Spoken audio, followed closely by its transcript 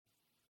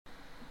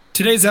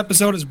Today's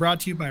episode is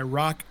brought to you by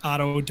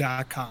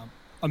RockAuto.com.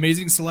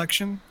 Amazing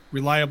selection,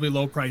 reliably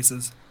low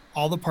prices,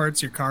 all the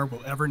parts your car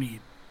will ever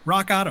need.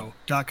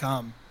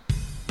 RockAuto.com.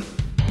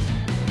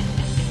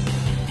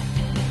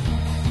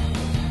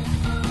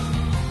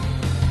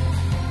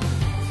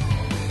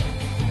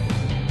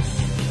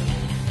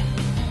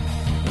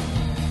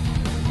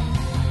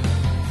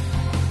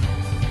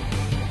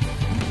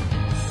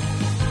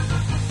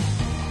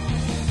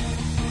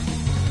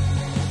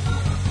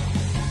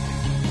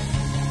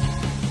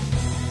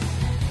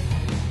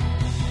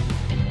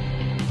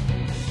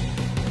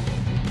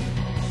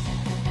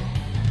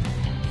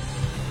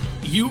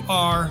 You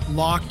are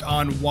Locked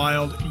On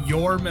Wild,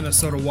 your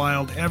Minnesota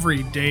Wild,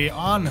 every day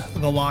on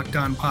the Locked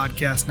On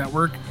Podcast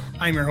Network.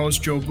 I'm your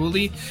host, Joe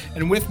Booley,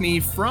 and with me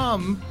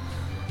from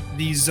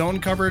the Zone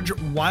Coverage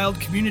Wild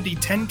Community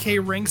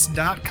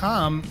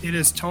 10KRanks.com, it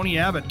is Tony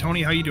Abbott.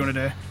 Tony, how you doing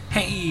today?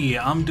 Hey,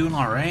 I'm doing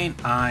all right.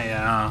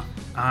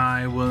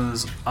 I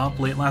was up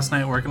late last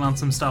night working on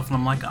some stuff, and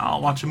I'm like,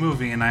 I'll watch a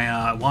movie, and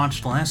I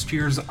watched last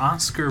year's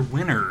Oscar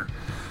winner.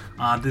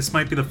 This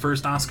might be the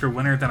first Oscar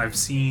winner that I've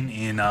seen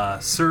in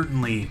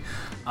certainly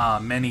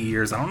many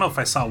years. I don't know if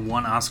I saw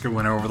one Oscar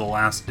winner over the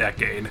last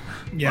decade.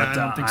 Yeah, but,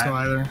 I don't think so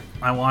either.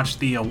 I watched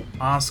the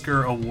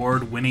Oscar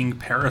award-winning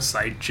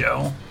Parasite,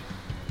 Joe.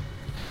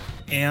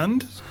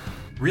 And?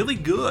 Really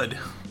good.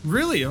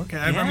 Really?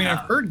 Okay. Yeah. I mean,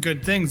 I've heard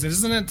good things.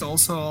 Isn't it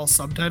also all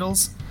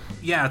subtitles?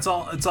 Yeah, it's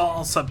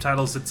all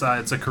subtitles. It's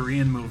a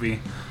Korean movie.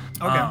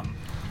 Okay.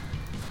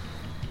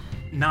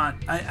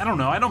 I don't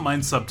know. I don't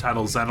mind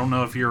subtitles. I don't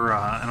know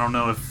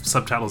if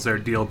subtitles are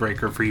a deal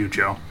breaker for you,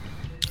 Joe.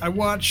 I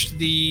watched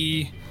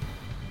the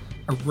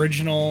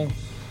original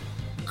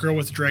Girl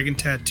with Dragon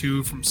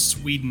Tattoo from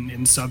Sweden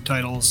in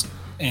subtitles,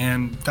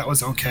 and that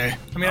was okay.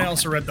 I mean, okay.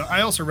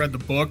 I also read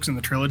the books in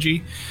the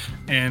trilogy,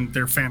 and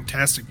they're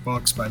fantastic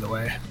books, by the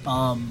way.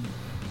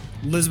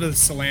 Elizabeth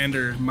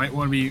Salander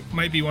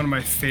might be one of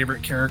my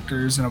favorite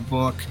characters in a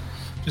book,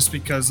 just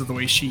because of the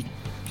way she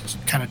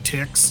kind of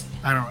ticks.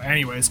 I don't know.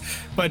 Anyways,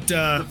 but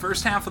the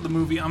first half of the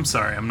movie. I'm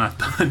sorry, I'm not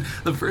done.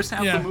 The first half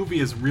of the movie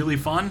is really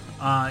fun.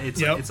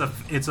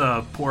 It's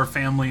a poor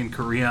family in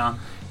Korea,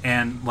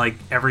 and like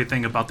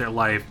everything about their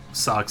life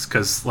sucks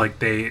because like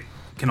they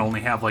can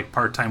only have like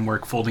part-time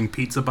work folding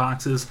pizza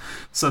boxes.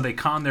 So they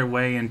con their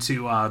way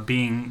into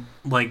being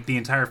like the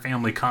entire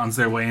family cons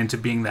their way into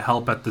being the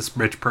help at this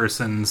rich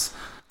person's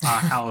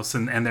house,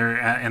 and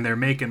they're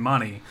making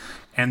money,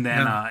 and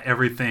then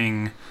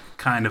everything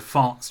kind of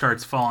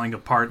starts falling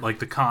apart. Like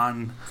the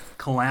con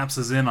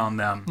collapses in on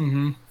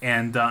them,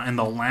 and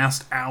the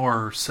last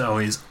hour or so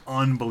is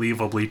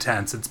unbelievably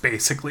tense. It's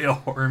basically a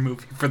horror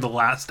movie for the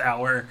last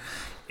hour.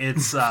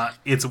 It's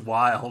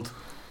wild.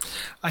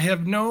 I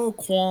have no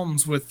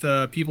qualms with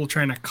people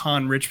trying to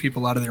con rich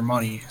people out of their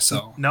money.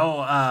 So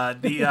no,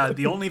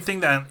 the only thing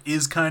that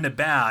is kind of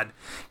bad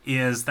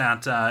is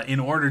that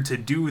in order to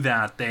do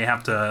that,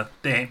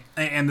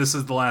 and this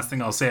is the last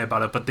thing I'll say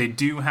about it, but they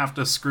do have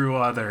to screw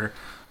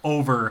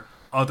over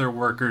other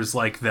workers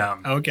like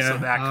them. Okay. So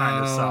that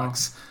kind of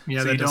sucks.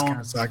 Yeah, so that does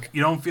kind of suck.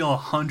 You don't feel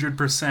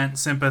 100%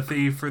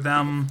 sympathy for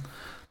them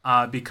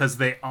because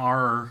they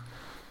are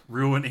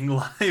ruining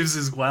lives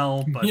as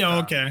well. But, yeah,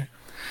 okay.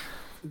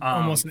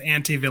 Almost an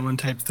anti-villain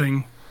type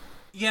thing.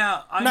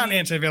 Yeah. Not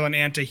anti-villain,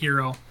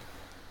 anti-hero.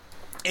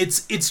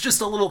 It's just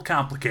a little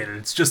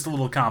complicated.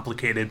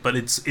 But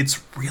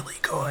it's really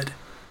good.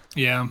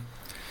 Yeah.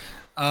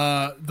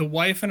 The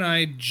wife and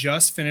I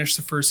just finished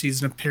the first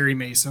season of Perry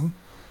Mason.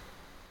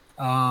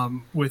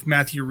 With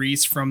Matthew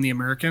Rhys from The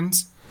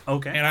Americans.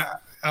 Okay. And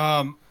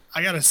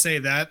I gotta say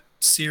that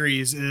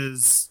series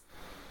is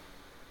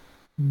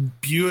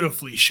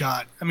beautifully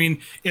shot. I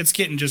mean, it's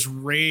getting just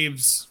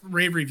rave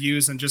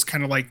reviews and just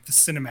kind of like the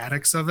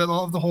cinematics of it,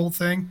 all of the whole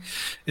thing.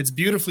 It's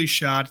beautifully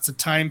shot. It's a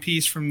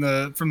timepiece from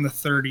the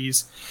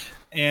 30s,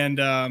 and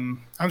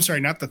I'm sorry,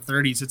 not the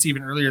 30s. It's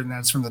even earlier than that.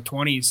 It's from the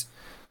 20s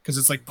because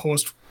it's like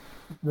post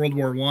World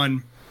War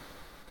One.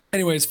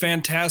 Anyways,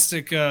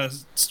 fantastic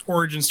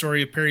origin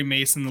story of Perry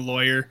Mason, the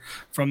lawyer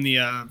from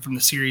the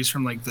series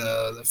from like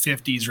the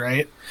 50s,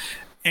 right?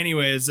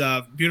 Anyways,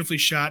 beautifully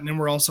shot, and then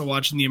we're also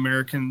watching The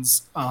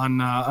Americans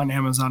on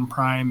Amazon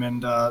Prime,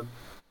 and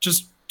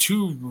just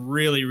two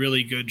really,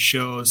 really good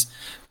shows.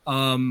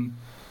 And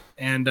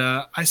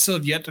I still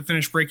have yet to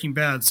finish Breaking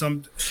Bad.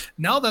 So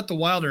now that the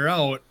Wild are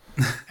out,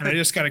 and I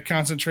just got to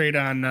concentrate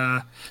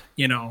on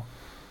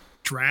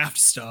draft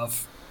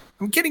stuff,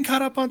 I'm getting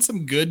caught up on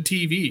some good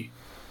TV.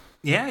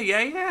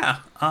 Yeah.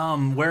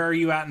 Where are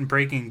you at in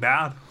Breaking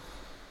Bad?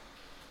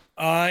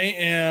 I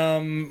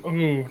am.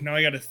 Now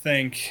I got to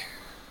think.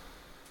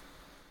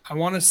 I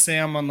want to say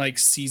I'm on like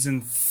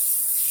season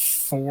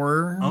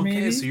 4. Okay,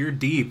 maybe? So you're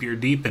deep. You're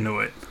deep into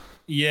it.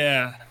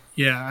 Yeah.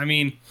 I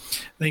mean,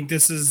 I think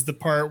this is the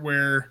part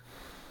where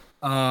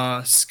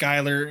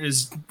Skyler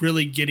is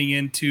really getting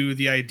into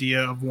the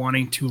idea of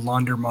wanting to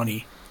launder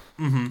money.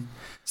 Mm-hmm.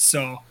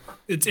 So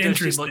it's Does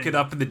interesting. She look it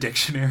up in the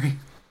dictionary?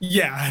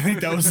 Yeah, I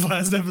think that was the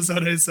last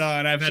episode I saw,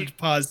 and I've had to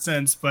pause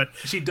since. But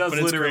she does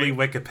literally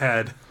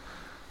Wikipedia.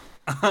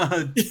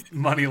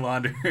 Money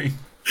laundering.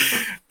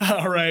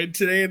 All right.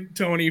 Today,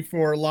 Tony,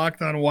 for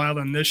Locked On Wild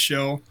on this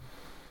show,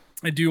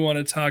 I do want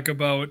to talk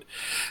about.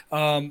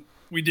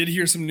 We did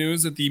hear some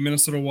news that the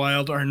Minnesota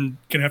Wild are going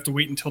to have to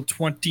wait until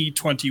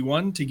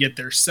 2021 to get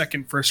their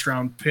second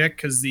first-round pick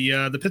because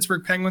the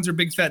Pittsburgh Penguins are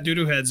big fat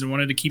doo-doo heads and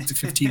wanted to keep the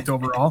 15th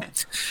overall.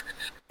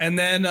 And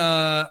then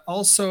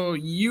also,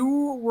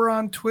 you were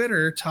on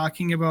Twitter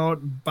talking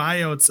about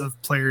buyouts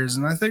of players,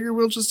 and I figure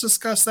we'll just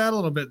discuss that a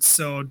little bit.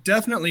 So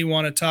definitely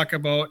want to talk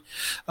about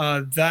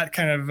that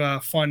kind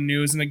of fun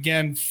news. And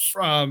again,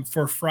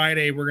 for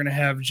Friday, we're going to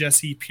have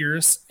Jesse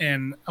Pierce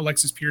and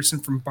Alexis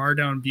Pearson from Bar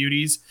Down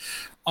Beauties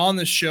on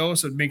the show.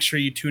 So make sure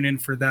you tune in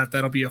for that.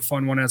 That'll be a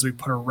fun one as we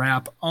put a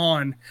wrap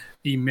on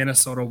the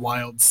Minnesota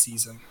Wild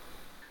season.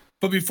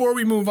 But before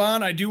we move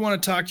on, I do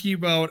want to talk to you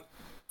about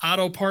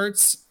auto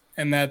parts.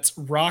 And that's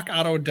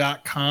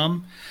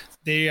rockauto.com.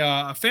 They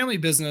a family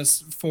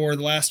business for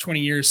the last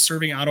 20 years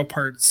serving auto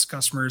parts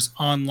customers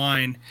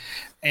online.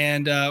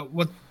 And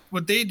what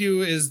they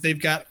do is they've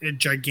got a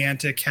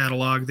gigantic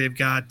catalog. They've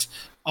got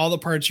all the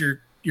parts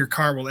your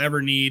car will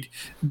ever need.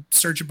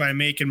 Search it by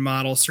make and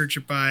model, search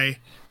it by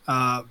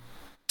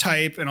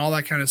type and all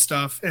that kind of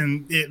stuff.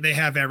 And they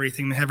have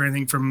everything. They have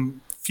everything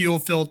from fuel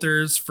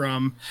filters,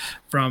 from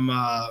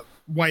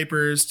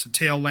wipers to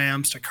tail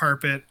lamps to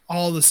carpet,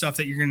 all the stuff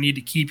that you're going to need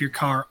to keep your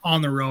car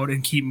on the road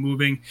and keep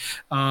moving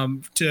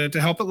to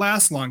help it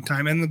last a long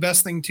time. And the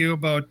best thing too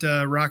about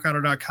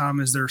rockauto.com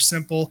is their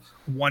simple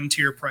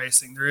one-tier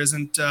pricing. There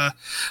isn't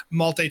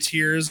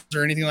multi-tiers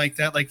or anything like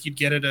that like you'd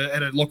get at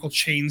a local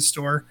chain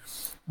store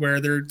where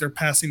they're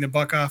passing the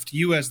buck off to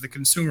you as the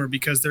consumer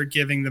because they're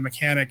giving the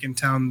mechanic in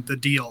town the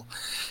deal.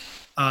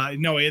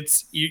 No,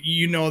 it's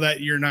you know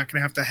that you're not going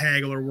to have to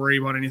haggle or worry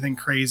about anything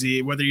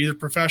crazy, whether you're the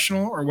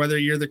professional or whether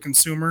you're the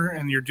consumer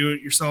and you're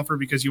do-it-yourselfer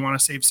because you want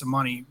to save some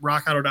money.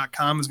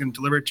 RockAuto.com is going to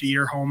deliver it to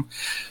your home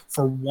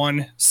for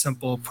one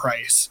simple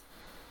price.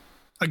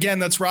 Again,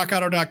 that's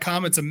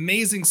RockAuto.com. It's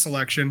amazing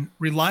selection,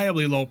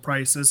 reliably low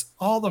prices,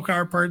 all the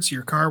car parts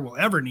your car will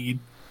ever need.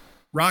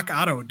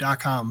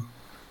 RockAuto.com.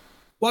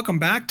 Welcome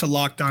back to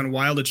Locked On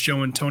Wild. It's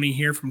Joe and Tony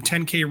here from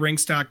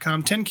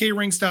 10krinks.com.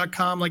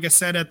 10krinks.com, like I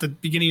said at the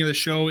beginning of the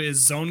show, is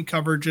Zone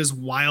Coverage's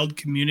Wild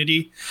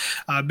community.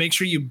 Make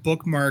sure you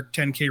bookmark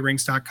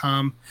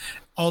 10krinks.com.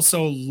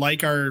 Also,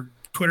 like our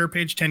Twitter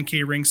page,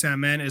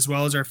 10krinksmn, as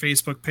well as our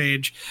Facebook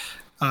page,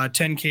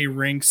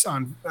 10krinks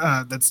on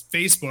that's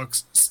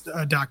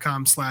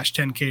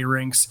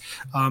facebook.com/10krinks,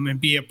 and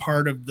be a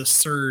part of the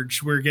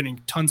surge. We're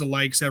getting tons of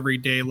likes every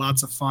day,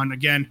 lots of fun.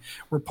 Again,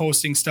 we're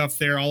posting stuff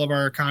there, all of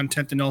our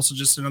content, and also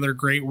just another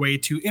great way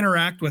to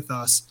interact with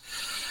us.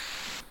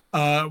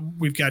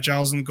 We've got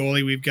Giles and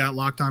Goalie, we've got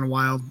Locked On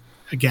Wild.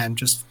 Again,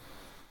 just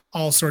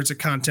all sorts of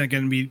content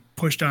going to be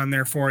pushed on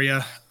there for you.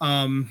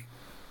 And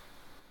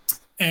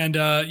we're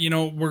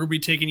going to be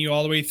taking you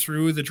all the way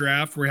through the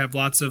draft. We have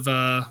lots of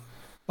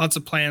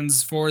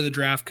plans for the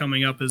draft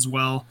coming up as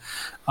well.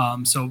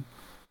 So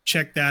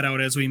check that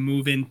out as we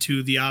move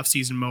into the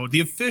off-season mode,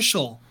 the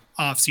official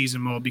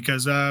off-season mode,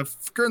 because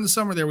during the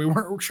summer there, we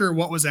weren't sure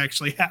what was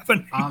actually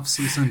happening.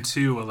 Off-season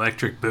 2,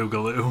 Electric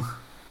Boogaloo.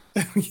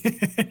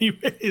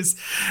 Anyways,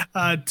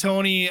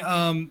 Tony,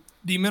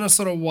 the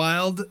Minnesota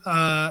Wild,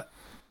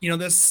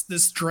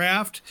 this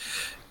draft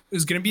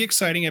is going to be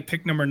exciting at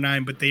pick number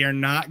 9, but they are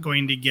not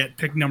going to get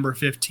pick number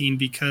 15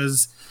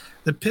 because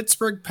the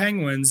Pittsburgh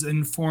Penguins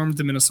informed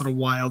the Minnesota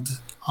Wild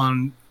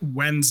on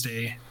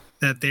Wednesday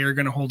that they are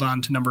going to hold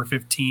on to number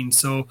 15.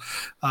 So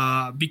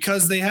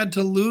because they had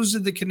to lose to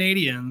the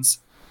Canadiens,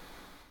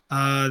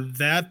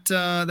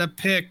 that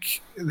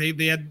pick,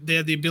 they had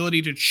the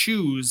ability to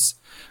choose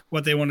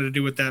what they wanted to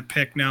do with that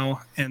pick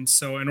now. And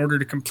so in order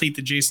to complete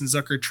the Jason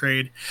Zucker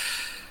trade,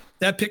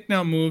 that pick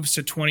now moves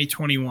to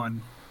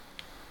 2021.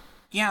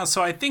 Yeah,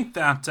 so I think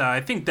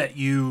that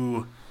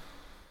you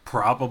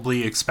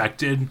probably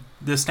expected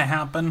this to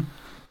happen,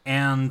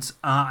 and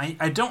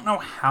I don't know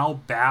how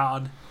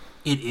bad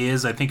it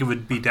is. I think it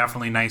would be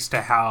definitely nice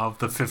to have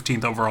the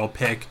 15th overall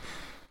pick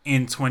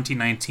in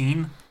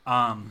 2019.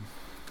 But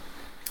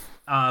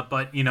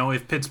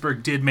if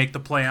Pittsburgh did make the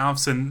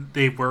playoffs and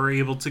they were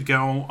able to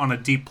go on a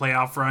deep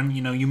playoff run,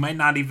 you might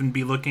not even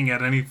be looking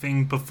at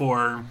anything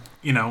before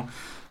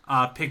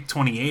pick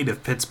 28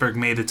 if Pittsburgh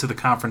made it to the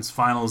conference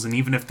finals. And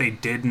even if they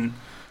didn't,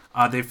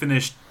 they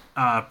finished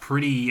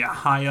pretty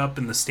high up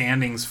in the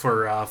standings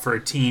for a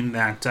team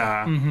that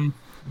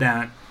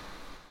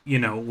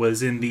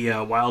was in the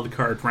wild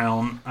card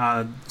round.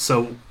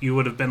 So you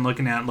would have been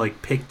looking at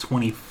like pick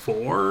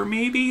 24,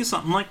 maybe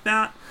something like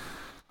that.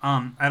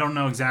 I don't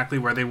know exactly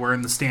where they were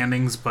in the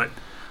standings, but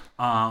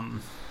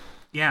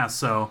yeah.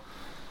 So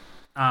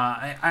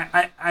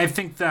I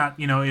think that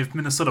if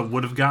Minnesota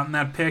would have gotten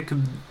that pick,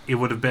 it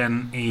would have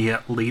been a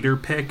later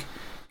pick,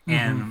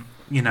 and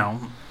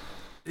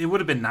it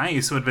would have been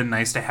nice. It would have been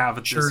nice to have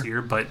it this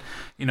year, but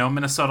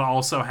Minnesota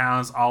also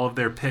has all of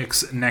their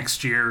picks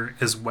next year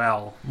as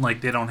well.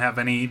 Like they don't have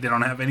any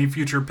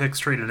future picks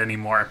traded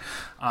anymore.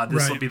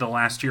 This will be the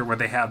last year where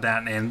they have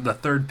that, and the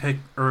third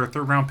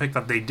round pick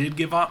that they did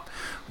give up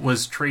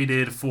was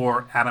traded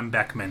for Adam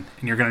Beckman,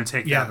 and you're going to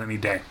take that any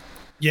day.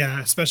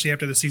 Yeah, especially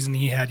after the season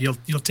he had, you'll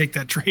take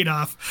that trade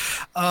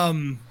off.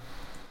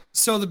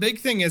 So the big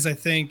thing is, I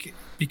think,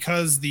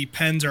 because the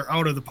Pens are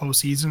out of the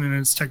postseason and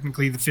it's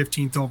technically the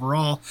 15th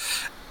overall,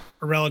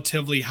 a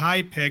relatively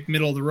high pick,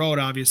 middle of the road,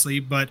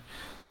 obviously, but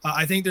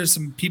I think there's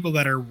some people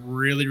that are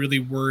really, really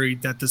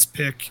worried that this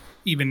pick,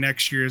 even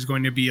next year, is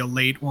going to be a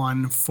late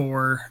one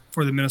for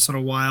the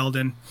Minnesota Wild.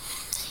 And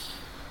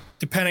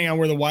depending on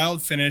where the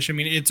Wild finish, I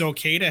mean, it's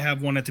okay to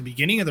have one at the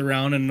beginning of the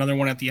round and another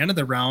one at the end of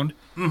the round.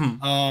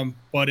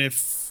 But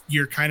if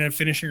you're kind of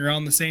finishing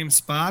around the same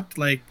spot,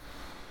 like,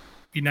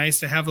 be nice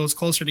to have those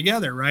closer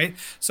together, right?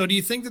 So do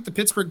you think that the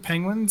Pittsburgh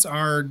Penguins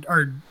are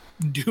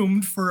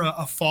doomed for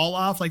a fall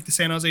off like the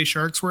San Jose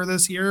Sharks were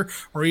this year,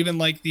 or even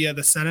like the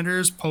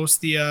Senators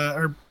post the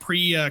or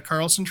pre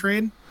Carlson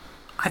trade?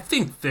 I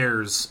think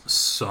there's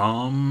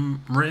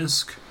some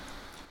risk.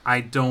 I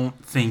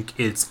don't think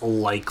it's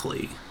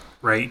likely,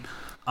 right?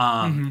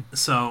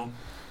 So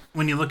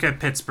when you look at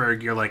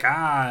Pittsburgh, you're like,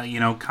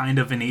 kind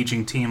of an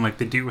aging team. Like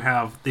they do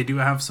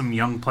have some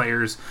young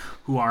players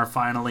who are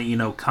finally,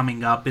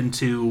 coming up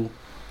into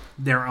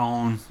their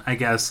own, I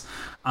guess.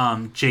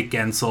 Jake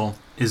Gensel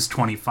is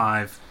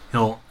 25.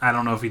 I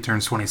don't know if he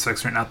turns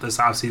 26 or not this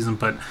offseason,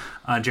 but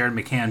Jared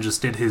McCann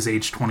just did his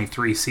age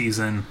 23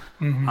 season.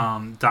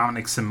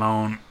 Dominic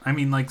Simone. I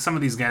mean, like, some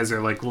of these guys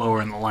are like lower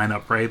in the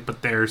lineup, right?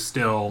 But they're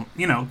still,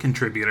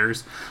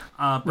 contributors.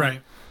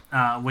 Right.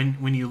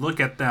 When you look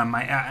at them,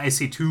 I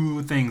see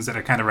two things that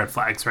are kind of red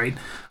flags, right?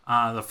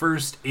 The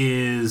first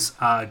is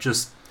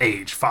just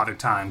age, father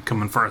time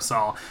coming for us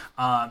all.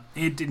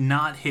 It did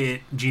not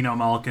hit Geno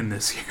Malkin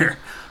this year.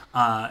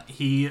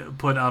 He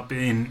put up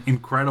an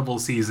incredible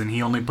season.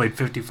 He only played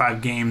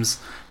 55 games,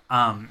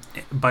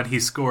 but he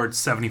scored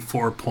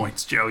 74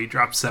 points, Joe. He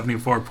dropped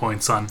 74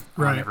 points on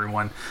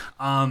everyone.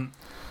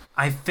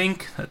 I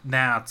think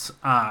that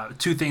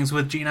two things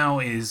with Geno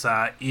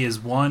is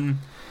one,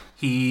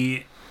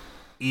 he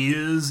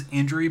is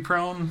injury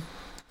prone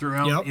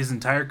throughout his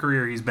entire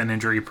career. He's been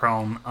injury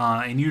prone,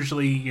 and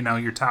usually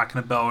you're talking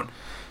about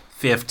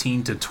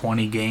 15 to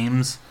 20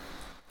 games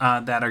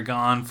that are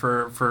gone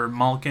for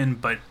Malkin.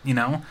 But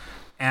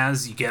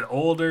as you get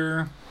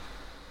older,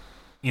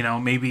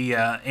 maybe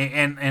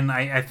and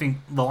I think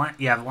the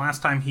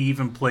last time he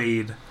even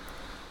played,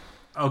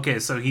 okay,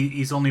 so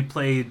he's only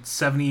played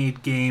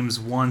 78 games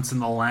once in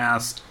the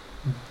last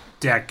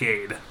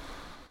decade.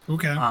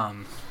 Okay.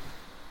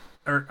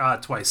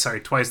 Twice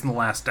in the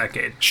last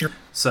decade. Sure.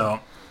 So,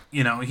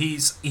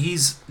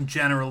 he's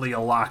generally a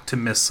lock to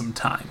miss some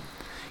time,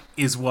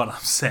 is what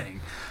I'm saying.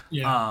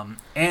 Yeah.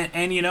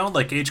 And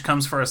like, age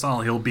comes for us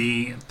all. He'll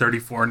be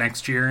 34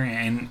 next year,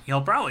 and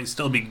he'll probably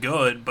still be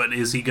good, but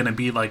is he going to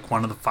be like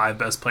one of the 5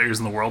 best players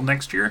in the world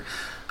next year?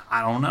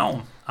 I don't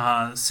know.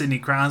 Sidney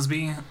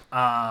Crosby,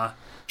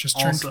 just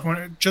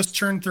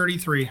turned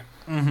 33.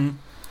 And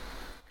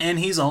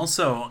he's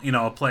also,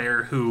 a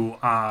player who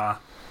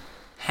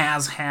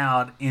has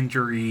had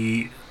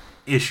injury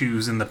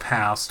issues in the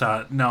past.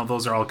 No,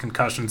 those are all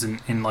concussions,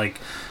 and like,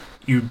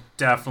 you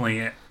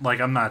definitely,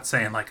 like, I'm not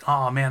saying like,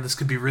 oh man, this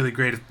could be really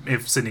great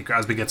if Sidney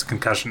Crosby gets a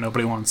concussion.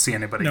 Nobody wants to see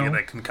anybody get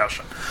that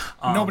concussion.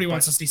 Nobody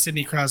wants to see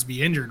Sidney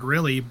Crosby injured,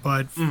 really,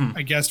 but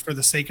I guess for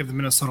the sake of the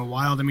Minnesota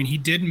Wild, I mean, he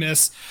did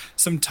miss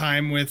some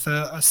time with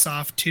a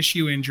soft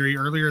tissue injury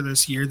earlier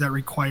this year that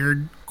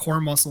required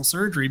core muscle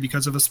surgery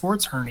because of a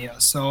sports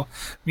hernia. So,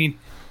 I mean,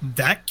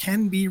 that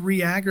can be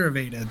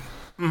re-aggravated.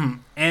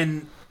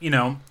 And,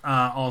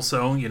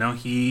 also,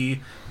 he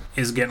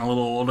is getting a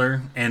little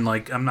older, and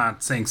like, I'm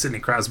not saying Sidney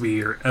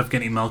Crosby or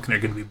Evgeny Malkin are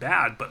going to be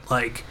bad, but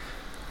like,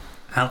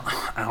 I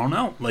don't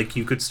know, like,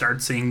 you could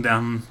start seeing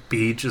them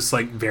be just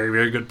like very,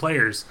 very good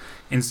players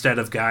instead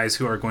of guys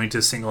who are going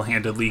to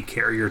single-handedly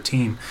carry your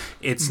team.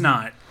 It's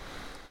not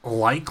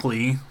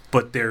likely,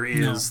 but there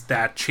is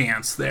that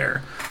chance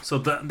there. So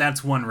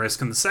that's one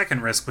risk. And the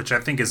second risk, which I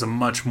think is a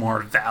much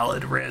more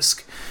valid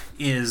risk,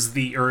 is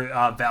the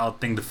valid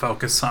thing to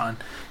focus on,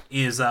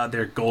 is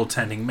their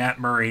goaltending. Matt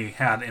Murray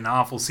had an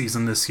awful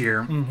season this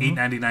year,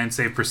 .899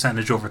 save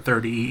percentage over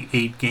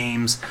 38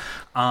 games.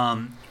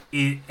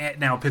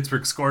 Now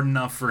Pittsburgh scored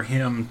enough for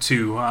him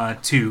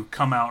to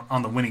come out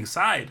on the winning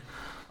side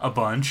a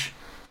bunch,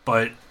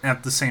 but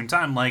at the same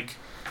time, like,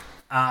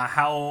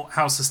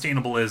 how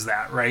sustainable is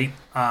that, right?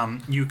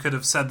 You could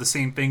have said the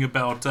same thing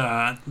about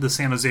the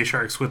San Jose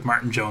Sharks with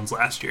Martin Jones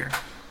last year,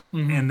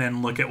 and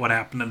then look at what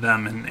happened to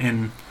them.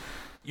 And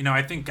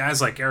I think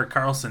guys like Erik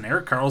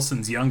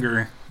Karlsson's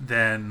younger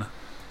than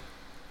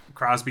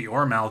Crosby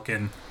or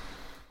Malkin,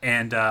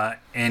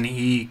 and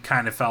he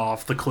kind of fell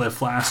off the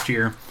cliff last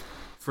year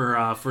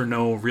for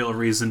no real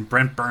reason.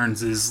 Brent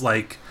Burns is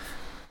like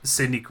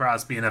Sidney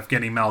Crosby and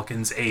Evgeny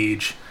Malkin's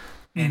age,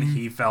 and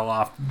he fell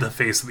off the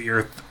face of the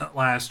earth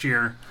last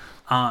year.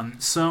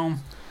 So,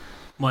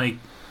 like,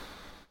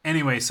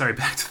 anyway, sorry,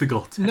 back to the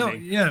goaltending. No,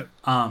 yeah.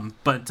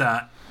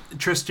 But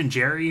Tristan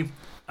Jarry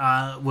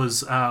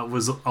was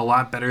a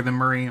lot better than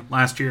Murray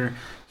last year.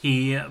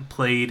 He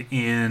played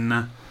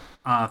in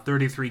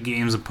 33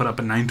 games and put up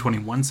a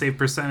 .921 save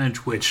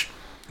percentage, which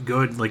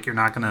good. Like, you're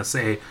not gonna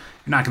say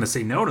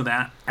no to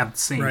that. At the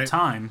same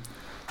time,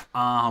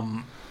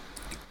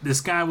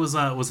 this guy was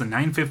a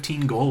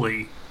 .915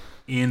 goalie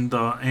in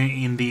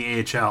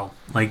the AHL,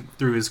 like,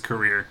 through his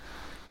career.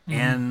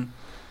 And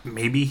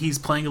maybe he's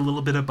playing a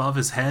little bit above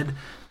his head.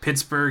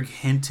 Pittsburgh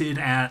hinted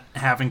at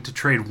having to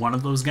trade one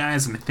of those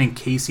guys, and I think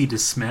Casey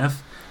DeSmith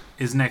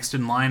is next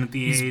in line at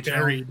the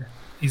AHL.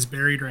 He's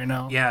buried right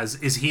now. Yeah,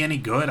 is he any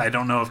good? I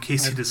don't know if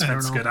Casey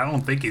DeSmith's good. I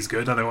don't think he's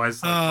good.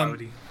 Otherwise, why would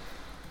he?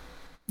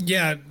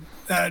 Yeah,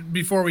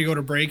 before we go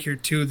to break here,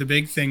 too, the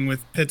big thing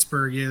with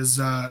Pittsburgh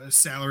is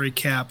salary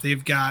cap.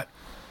 They've got,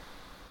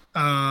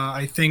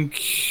 I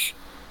think,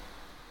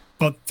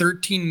 about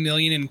 $13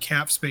 million in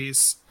cap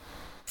space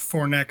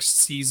for next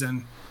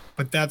season,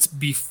 but that's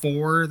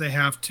before they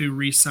have to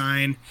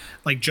re-sign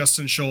like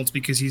Justin Schultz,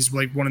 because he's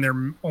like one of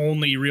their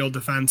only real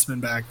defensemen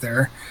back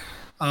there.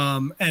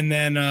 And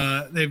then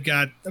they've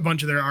got a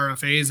bunch of their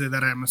RFAs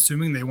that I'm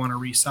assuming they want to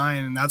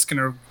re-sign, and that's going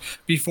to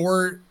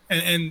before,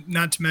 and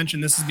not to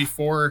mention this is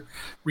before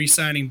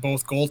re-signing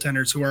both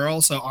goaltenders who are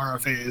also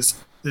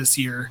RFAs this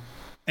year.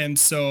 And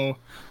so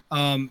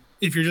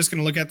if you're just going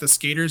to look at the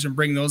skaters and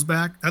bring those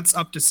back, that's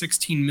up to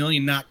 $16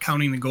 million, not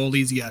counting the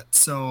goalies yet.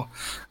 So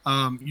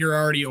you're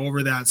already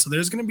over that. So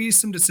there's going to be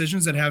some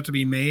decisions that have to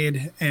be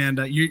made. And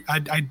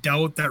I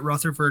doubt that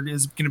Rutherford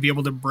is going to be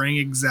able to bring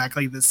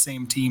exactly the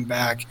same team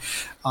back.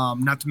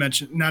 Not to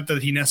mention, not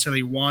that he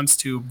necessarily wants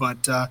to,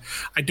 but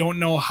I don't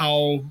know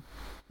how,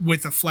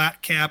 with a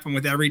flat cap and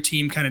with every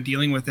team kind of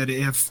dealing with it,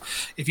 if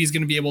he's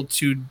going to be able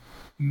to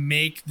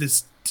make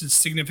this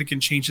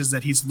significant changes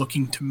that he's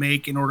looking to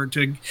make in order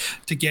to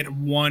get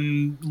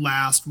one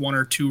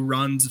or two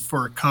runs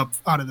for a cup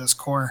out of this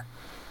core.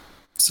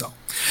 So,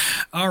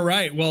 all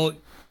right. Well,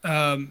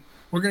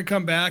 we're going to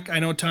come back. I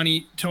know,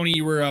 Tony,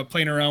 you were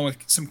playing around with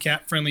some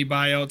cap-friendly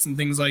buyouts and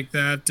things like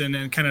that,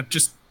 and kind of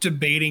just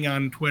debating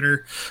on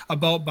Twitter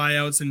about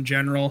buyouts in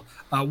general.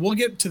 We'll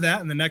get to that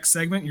in the next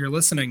segment. You're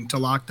listening to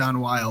Locked On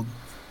Wild.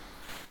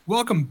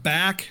 Welcome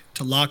back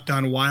to Locked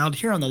On Wild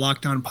here on the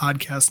Locked On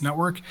Podcast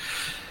Network.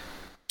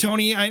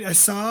 Tony, I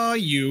saw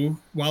you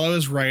while I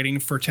was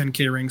writing for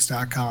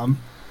 10krings.com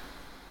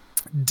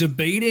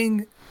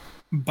debating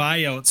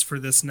buyouts for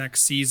this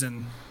next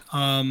season.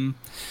 And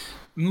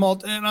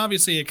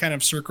obviously it kind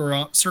of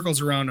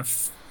circles around a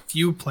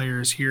few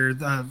players here,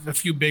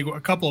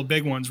 a couple of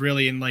big ones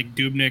really, in like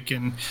Dubnyk,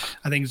 and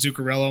I think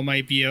Zuccarello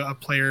might be a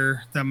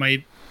player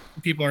that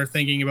people are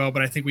thinking about,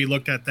 but I think we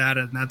looked at that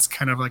and that's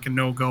kind of like a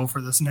no-go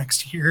for this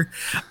next year.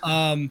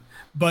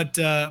 But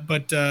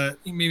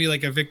maybe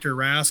like a Victor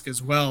Rask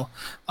as well.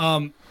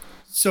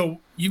 So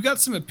you've got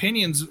some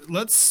opinions.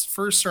 Let's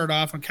first start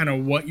off on kind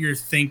of what you're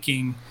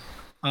thinking.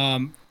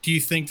 Do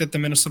you think that the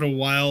Minnesota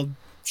Wild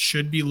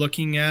should be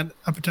looking at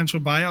a potential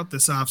buyout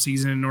this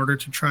offseason in order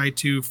to try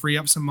to free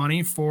up some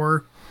money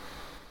for,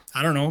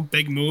 I don't know,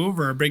 big move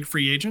or a big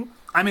free agent?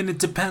 I mean, it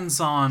depends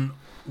on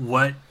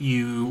what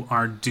you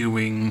are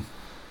doing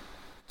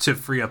to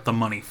free up the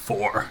money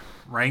for,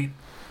 right?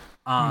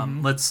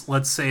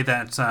 Let's say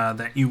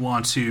that you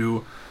want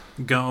to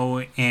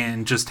go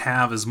and just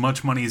have as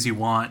much money as you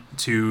want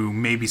to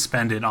maybe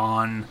spend it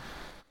on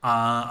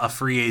a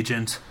free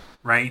agent,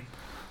 right?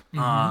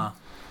 I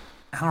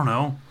don't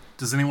know.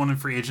 Does anyone in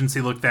free agency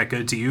look that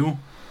good to you?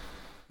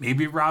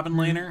 Maybe Robin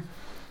Lehner,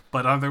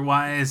 but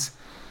otherwise,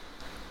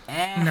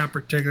 not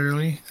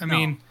particularly. I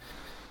mean,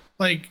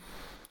 like,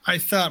 I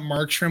thought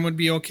Markstrom would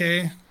be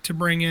okay to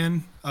bring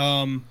in.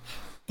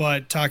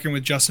 But talking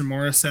with Justin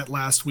Morissette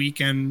last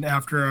weekend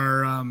after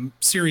our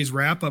series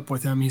wrap up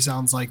with him, he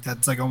sounds like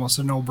that's like almost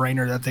a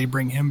no-brainer that they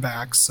bring him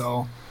back.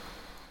 So,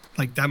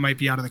 like, that might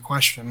be out of the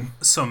question.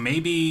 So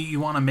maybe you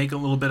want to make a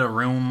little bit of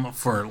room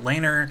for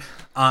Lehner.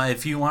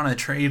 If you want to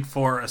trade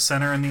for a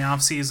center in the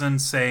offseason,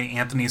 say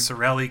Anthony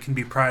Cirelli can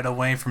be pried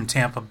away from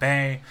Tampa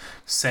Bay.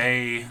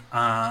 Say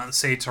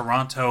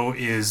Toronto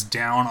is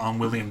down on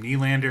William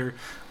Nylander,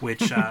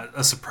 which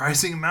a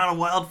surprising amount of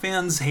Wild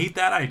fans hate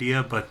that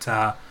idea. But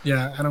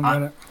yeah, I don't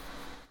get it.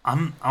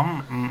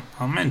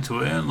 I'm into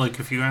it. Like,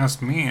 if you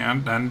asked me,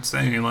 I'd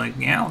say, like,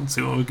 yeah, let's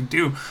see what we can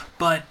do.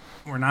 But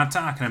we're not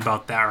talking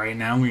about that right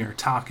now. We are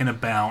talking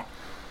about,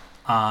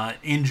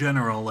 in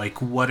general, like,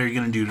 what are you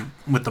going to do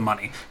with the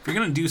money? If you're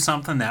going to do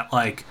something that,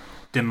 like,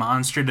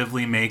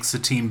 demonstratively makes the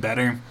team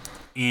better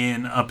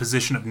in a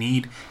position of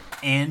need,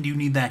 and you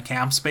need that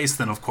cap space,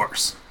 then of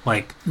course,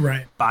 like,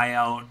 buy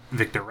out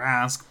Victor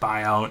Rask,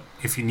 buy out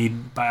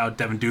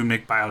Devin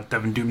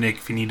Dubnyk,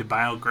 if you need to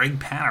buy out Greg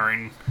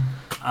Pateryn,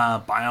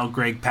 buy out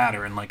Greg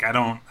Pateryn. Like, I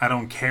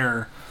don't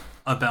care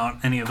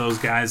about any of those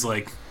guys,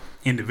 like,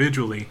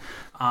 individually.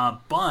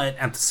 But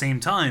at the same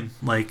time,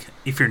 like,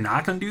 if you're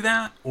not going to do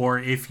that, or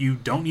if you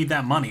don't need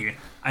that money,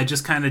 I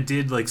just kind of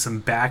did, like, some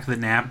back of the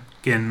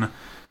napkin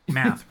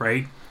math,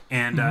 right?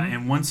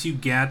 and once you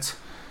get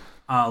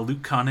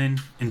Luke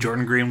Cunnin and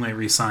Jordan Greenway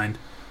re-signed,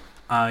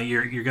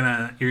 you're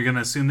gonna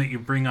assume that you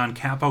bring on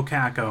Capo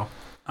Caco,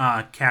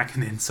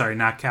 Kakinen, sorry,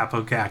 not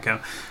Capo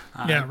Caco,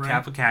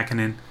 Capo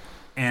Kakinen,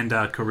 and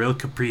Kirill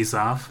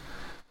Kaprizov.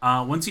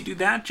 Once you do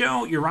that,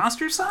 Joe, your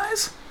roster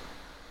size,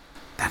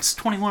 that's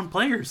 21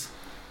 players.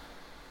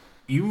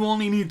 You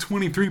only need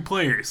 23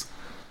 players.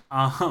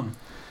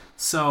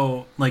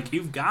 So, like,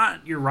 you've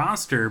got your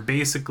roster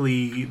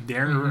basically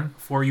there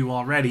for you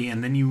already,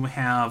 and then you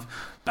have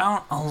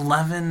about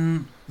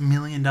 $11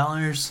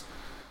 million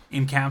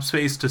in cap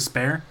space to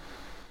spare.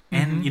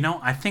 And,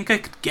 I think I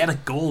could get a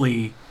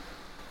goalie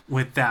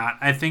with that.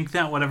 I think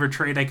that whatever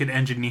trade I could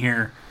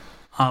engineer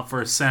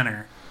for a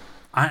center,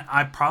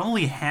 I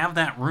probably have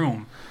that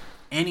room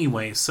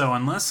anyway. So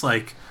unless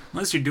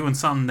you're doing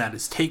something that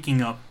is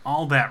taking up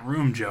all that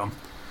room, Joe,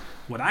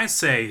 what I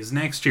say is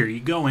next year you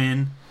go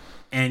in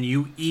and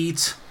you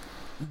eat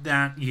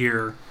that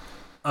year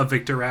of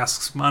Victor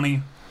Rask's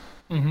money.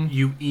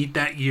 You eat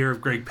that year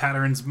of Greg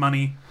Patterson's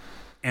money,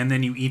 and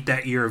then you eat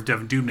that year of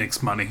Devan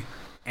Dubnyk's money.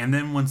 And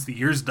then once the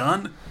year's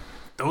done,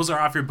 those are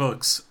off your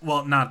books.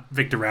 Well, not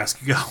Victor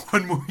Rask. You got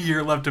one more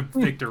year left of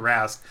Victor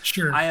Rask.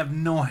 Sure. I have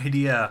no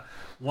idea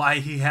why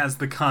he has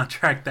the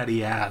contract that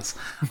he has.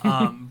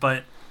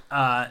 But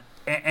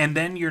and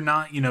then you're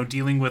not,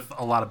 dealing with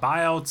a lot of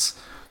buyouts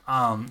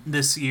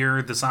this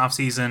year, this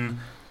offseason,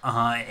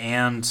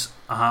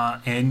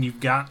 and you've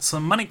got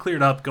some money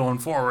cleared up going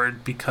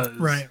forward because,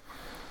 right.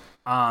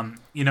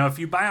 If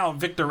you buy out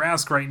Victor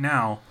Rask right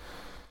now,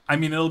 I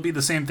mean, it'll be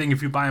the same thing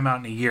if you buy him out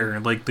in a year.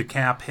 Like, the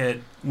cap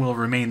hit will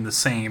remain the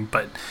same,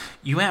 but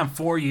you have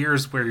 4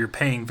 years where you're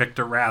paying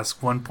Victor Rask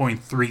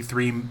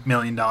 $1.33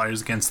 million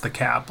against the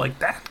cap. Like,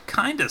 that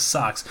kind of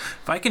sucks.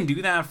 If I can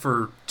do that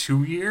for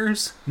 2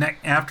 years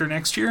after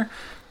next year,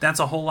 that's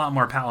a whole lot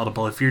more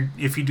palatable. If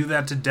you do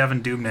that to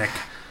Devan Dubnyk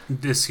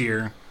this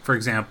year, for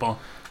example,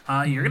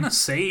 you're going to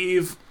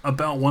save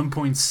about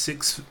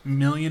 $1.6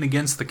 million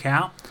against the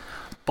cap,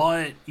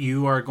 but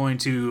you are going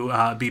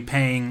to be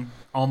paying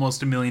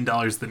almost $1 million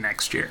the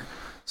next year.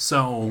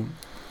 So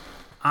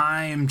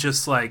I'm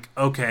just like,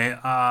 okay,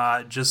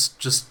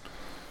 just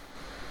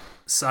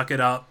suck it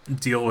up,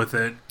 deal with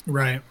it,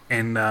 right,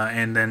 and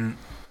then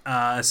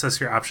assess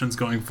your options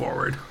going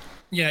forward.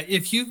 Yeah,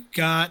 if you've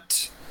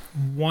got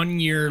 1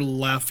 year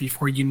left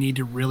before you need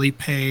to really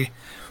pay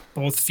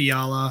both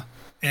Fiala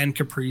and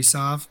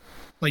Kaprizov,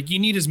 like, you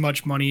need as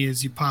much money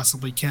as you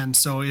possibly can.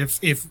 So if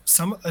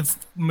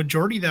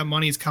majority of that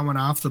money is coming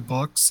off the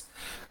books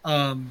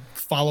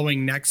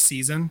following next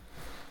season,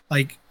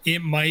 like,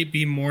 it might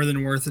be more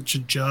than worth it to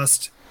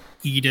just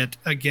eat it.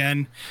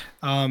 Again,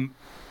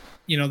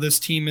 this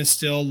team is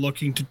still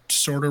looking to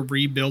sort of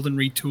rebuild and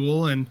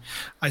retool, and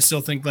I still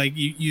think, like,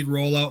 you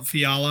roll out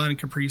Fiala and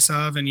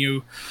Kaprizov, and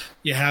you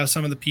have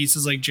some of the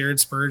pieces like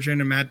Jared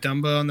Spurgeon and Matt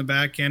Dumba on the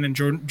back end and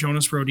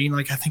Jonas Rodin.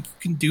 Like, I think you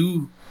can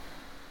do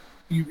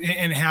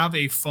and have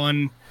a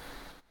fun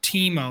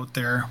team out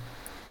there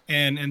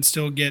and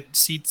still get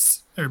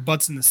seats or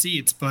butts in the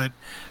seats, but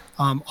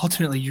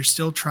ultimately you're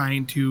still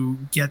trying to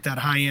get that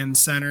high-end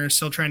center,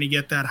 still trying to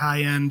get that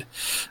high-end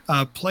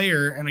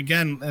player. And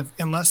again,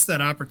 unless that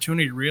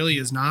opportunity really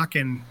is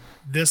knocking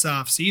this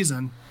off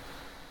season,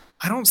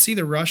 I don't see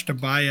the rush to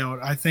buy out.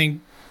 I think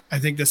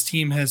this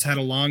team has had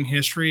a long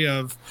history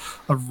of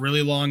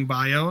really long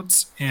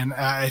buyouts, and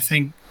I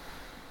think,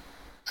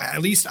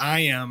 at least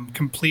I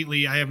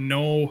have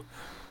no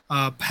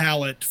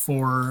palate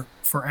for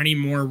any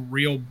more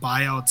real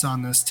buyouts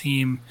on this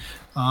team.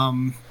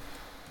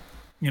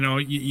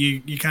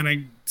 You kind of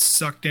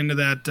sucked into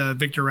that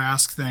Victor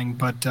Rask thing,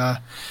 but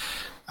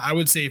I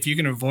would say if you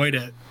can avoid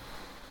it,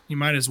 you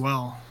might as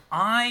well.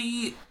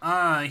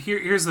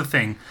 Here's the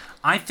thing.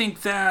 I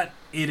think that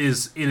it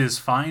is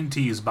fine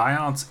to use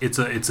buyouts.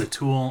 It's a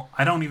tool.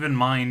 I don't even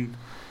mind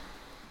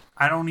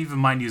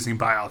using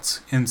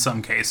buyouts in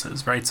some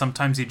cases, right?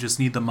 Sometimes you just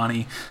need the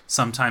money.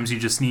 Sometimes you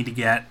just need to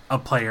get a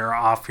player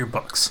off your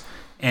books,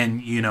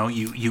 and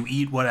you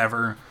eat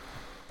whatever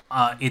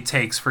it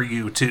takes for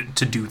you to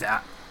do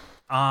that.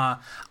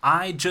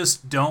 I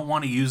just don't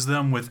want to use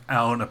them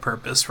without a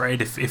purpose, right?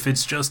 If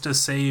it's just to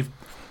save,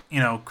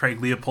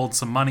 Craig Leopold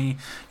some money,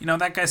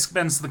 that guy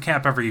spends the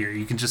cap every year.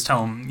 You can just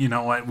tell him, you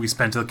know what, we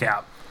spent the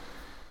cap.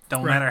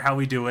 Don't matter how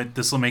we do it.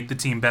 This will make the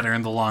team better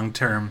in the long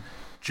term.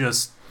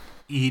 Just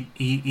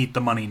eat the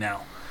money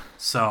now.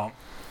 So,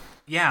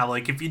 yeah,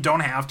 like, if you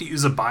don't have to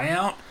use a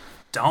buyout,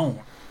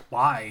 don't.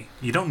 Why?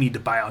 You don't need to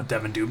buy out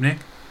Devan Dubnyk.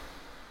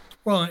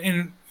 Well,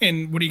 and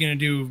what are you going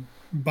to do?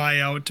 Buy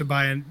out to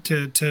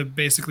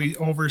basically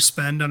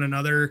overspend on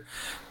another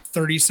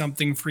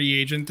 30-something free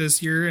agent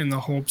this year in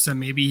the hopes that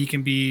maybe he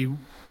can be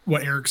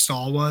what Eric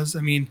Staal was?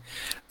 I mean,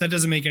 that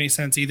doesn't make any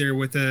sense either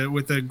with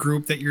a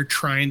group that you're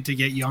trying to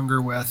get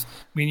younger with.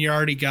 I mean, you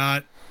already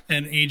got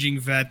an aging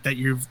vet that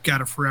you've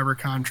got a forever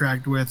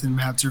contract with in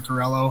Matt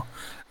Zuccarello,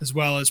 as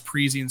well as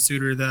Parise and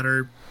Suter that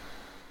are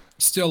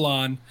still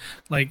on.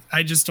 Like,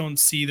 I just don't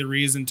see the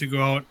reason to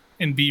go out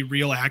and be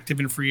real active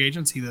in free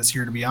agency this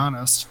year, to be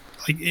honest.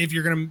 Like, if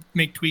you're going to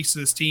make tweaks to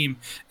this team,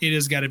 it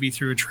has got to be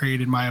through a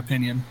trade, in my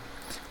opinion.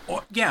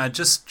 Or, yeah,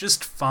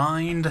 just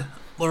find,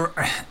 or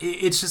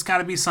it's just got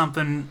to be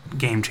something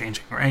game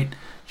changing, right?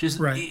 Just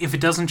right. If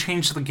it doesn't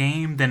change the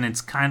game, then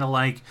it's kind of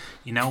like,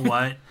 you know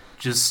what?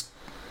 Just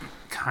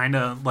kind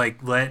of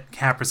like let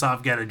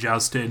Kaprizov get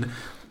adjusted,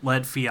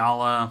 let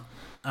Fiala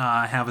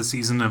have a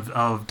season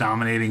of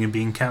dominating and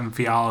being Kevin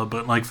Fiala,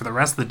 but like for the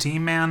rest of the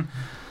team, man,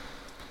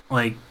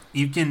 like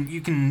you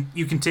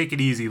can take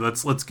it easy.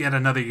 Let's get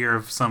another year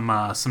of some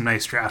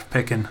nice draft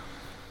picking.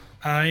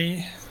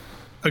 I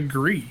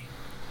agree.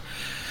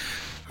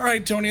 All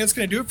right, Tony, that's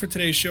going to do it for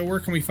today's show. Where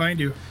can we find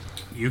you?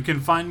 You can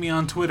find me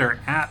on Twitter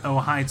at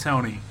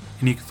OhiTony,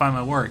 and you can find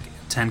my work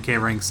at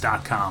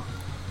 10krings.com.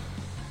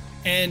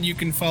 And you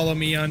can follow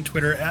me on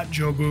Twitter at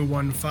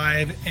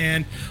Jobu15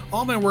 and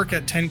all my work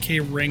at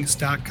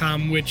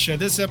 10krings.com, which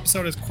this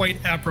episode is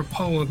quite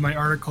apropos of my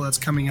article that's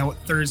coming out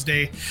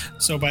Thursday.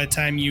 So by the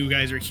time you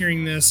guys are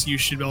hearing this, you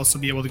should also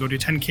be able to go to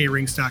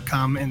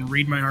 10krings.com and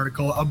read my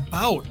article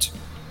about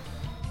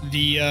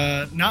the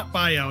not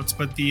buyouts,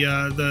 but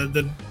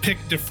the pick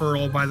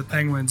deferral by the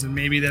Penguins, and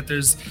maybe that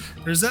there's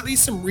at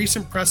least some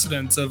recent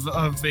precedents of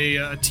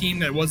a team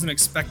that wasn't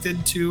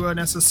expected to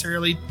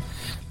necessarily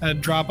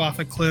drop off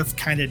a cliff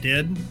kind of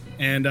did.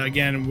 And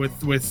again, with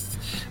the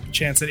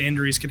chance that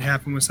injuries could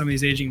happen with some of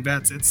these aging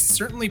vets, it's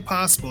certainly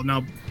possible.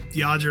 Now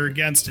the odds are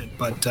against it,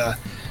 but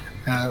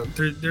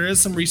there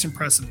is some recent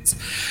precedents.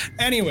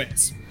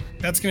 Anyways,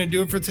 that's going to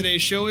do it for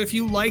today's show. If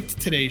you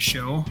liked today's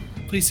show,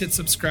 please hit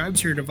subscribe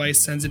so your device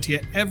sends it to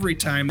you every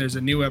time there's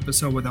a new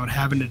episode without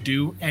having to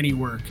do any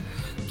work.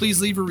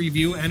 Please leave a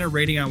review and a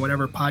rating on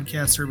whatever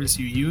podcast service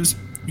you use.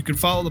 You can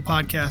follow the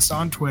podcast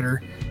on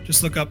Twitter.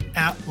 Just look up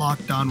at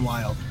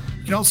LockedOnWild.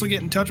 You can also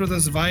get in touch with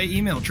us via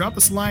email. Drop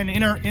us a line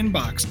in our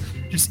inbox.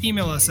 Just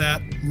email us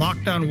at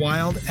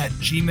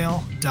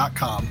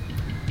lockedonwild@gmail.com.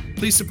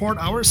 Please support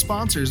our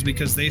sponsors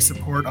because they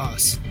support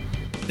us.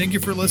 Thank you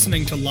for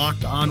listening to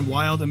Locked On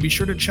Wild, and be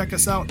sure to check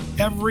us out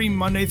every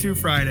Monday through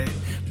Friday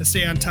to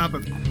stay on top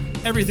of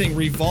everything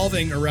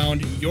revolving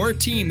around your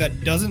team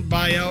that doesn't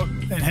buy out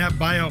and have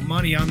buyout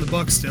money on the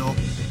books still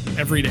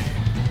every day.